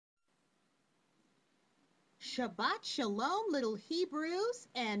Shabbat Shalom, little Hebrews,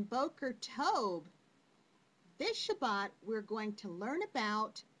 and Boker Tov. This Shabbat, we're going to learn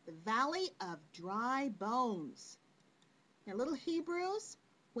about the Valley of Dry Bones. Now, little Hebrews,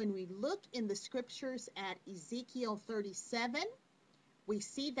 when we look in the scriptures at Ezekiel 37, we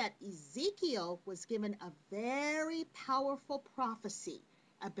see that Ezekiel was given a very powerful prophecy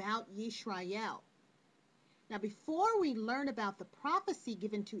about Yisrael. Now, before we learn about the prophecy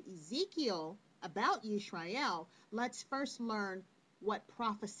given to Ezekiel about Yisrael, let's first learn what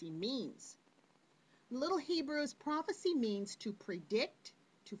prophecy means. Little Hebrews, prophecy means to predict,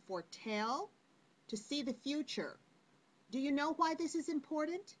 to foretell, to see the future. Do you know why this is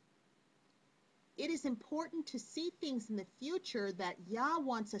important? It is important to see things in the future that Yah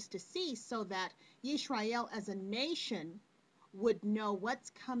wants us to see so that Yisrael as a nation would know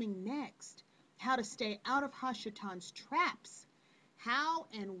what's coming next, how to stay out of Hashatan's traps, how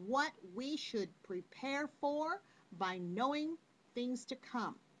and what we should prepare for by knowing things to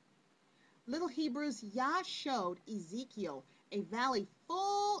come. Little Hebrews, Yah showed Ezekiel a valley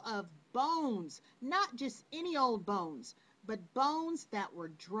full of bones, not just any old bones, but bones that were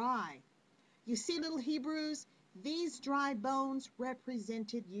dry. You see, little Hebrews, these dry bones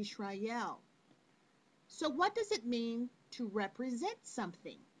represented Yisrael. So what does it mean to represent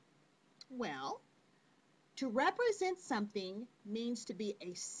something? Well, to represent something means to be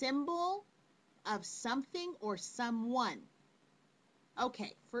a symbol of something or someone.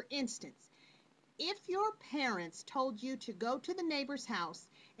 Okay, for instance, if your parents told you to go to the neighbor's house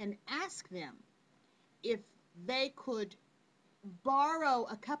and ask them if they could borrow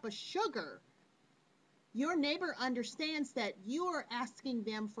a cup of sugar, your neighbor understands that you are asking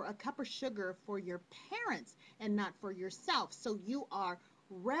them for a cup of sugar for your parents and not for yourself. So you are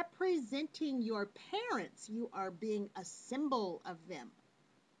representing your parents. You are being a symbol of them.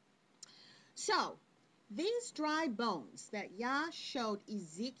 So these dry bones that Yah showed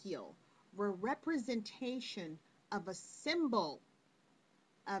Ezekiel were representation of a symbol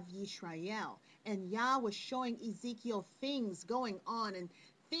of Yisrael. And Yah was showing Ezekiel things going on and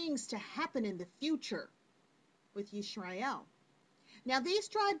things to happen in the future with Yisrael. Now, these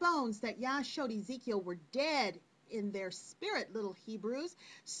dry bones that Yah showed Ezekiel were dead in their spirit, little Hebrews.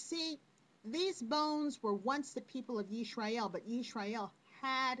 See, these bones were once the people of Yisrael, but Yisrael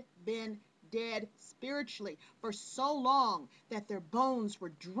had been dead spiritually for so long that their bones were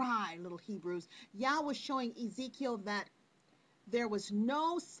dry, little Hebrews. Yah was showing Ezekiel that there was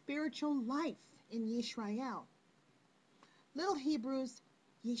no spiritual life in Yisrael. Little Hebrews,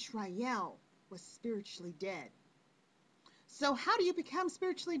 Yisrael was spiritually dead. So how do you become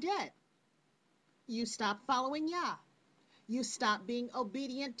spiritually dead? You stop following Yah. You stop being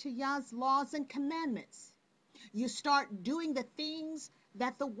obedient to Yah's laws and commandments. You start doing the things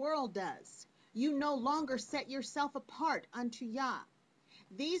that the world does. You no longer set yourself apart unto Yah.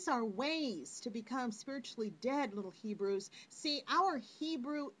 These are ways to become spiritually dead, little Hebrews. See, our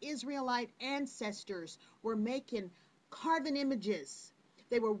Hebrew Israelite ancestors were making carven images.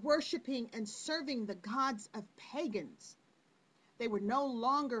 They were worshiping and serving the gods of pagans. They were no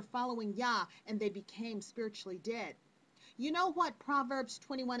longer following Yah, and they became spiritually dead. You know what Proverbs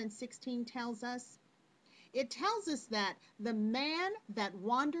 21:16 tells us? It tells us that the man that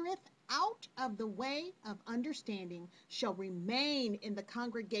wandereth out of the way of understanding shall remain in the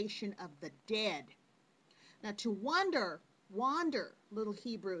congregation of the dead. Now, to wander, little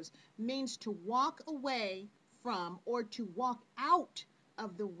Hebrews, means to walk away from or to walk out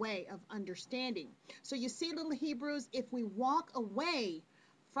of the way of understanding. So you see, little Hebrews, if we walk away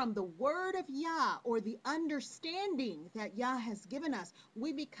from the word of Yah or the understanding that Yah has given us,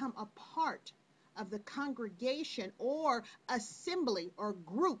 we become a part of the congregation or assembly or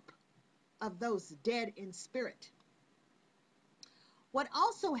group of those dead in spirit. What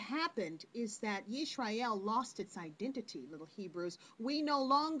also happened is that Yisrael lost its identity, little Hebrews. We no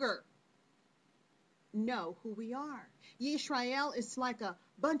longer know who we are. Yisrael is like a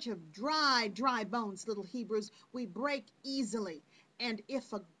bunch of dry bones, little Hebrews. We break easily. And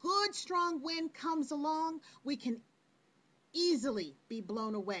if a good strong wind comes along, we can easily be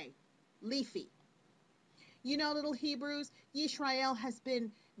blown away. Leafy. You know, little Hebrews, Yisrael has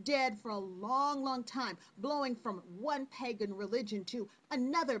been dead for a long time, blowing from one pagan religion to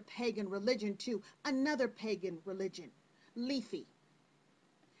another pagan religion to another pagan religion. Leafy.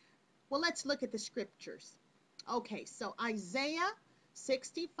 Well, let's look at the scriptures. Okay, so Isaiah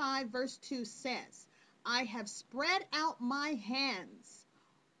 65 verse 2 says, I have spread out my hands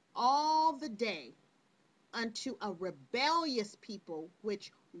all the day unto a rebellious people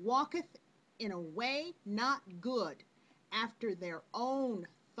which walketh in a way not good after their own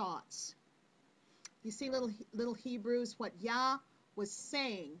thoughts. You see, little Hebrews, what Yah was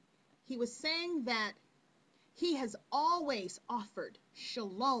saying. He was saying that he has always offered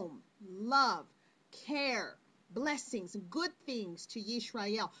shalom, love, care, blessings, good things to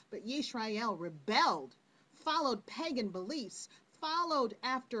Yisrael. But Yisrael rebelled, followed pagan beliefs, followed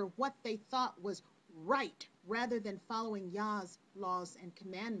after what they thought was right rather than following Yah's laws and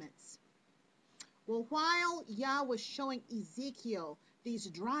commandments. Well, while Yah was showing Ezekiel these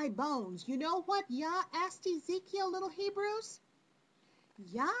dry bones, you know what Yah asked Ezekiel, little Hebrews?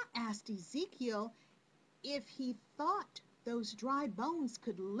 Yah asked Ezekiel if he thought those dry bones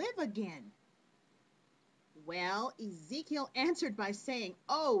could live again. Well, Ezekiel answered by saying,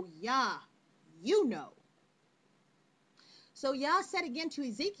 "Oh, Yah, you know." So Yah said again to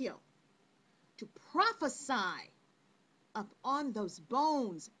Ezekiel to prophesy upon those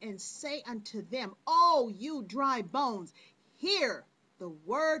bones and say unto them, "Oh, you dry bones, hear the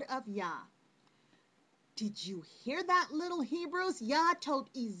word of Yah." Did you hear that, little Hebrews? Yah told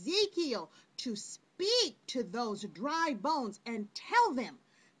Ezekiel to speak to those dry bones and tell them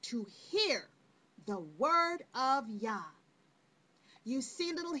to hear the word of Yah. You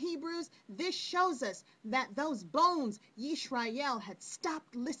see, little Hebrews, this shows us that those bones, Yisrael had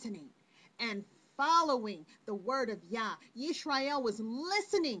stopped listening and following the word of Yah. Yisrael was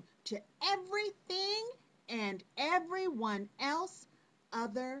listening to everything and everyone else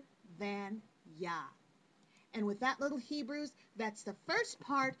other than Yah. And with that, little Hebrews, that's the first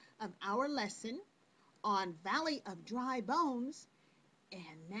part of our lesson on Valley of Dry Bones.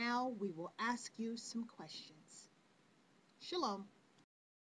 And now we will ask you some questions. Shalom.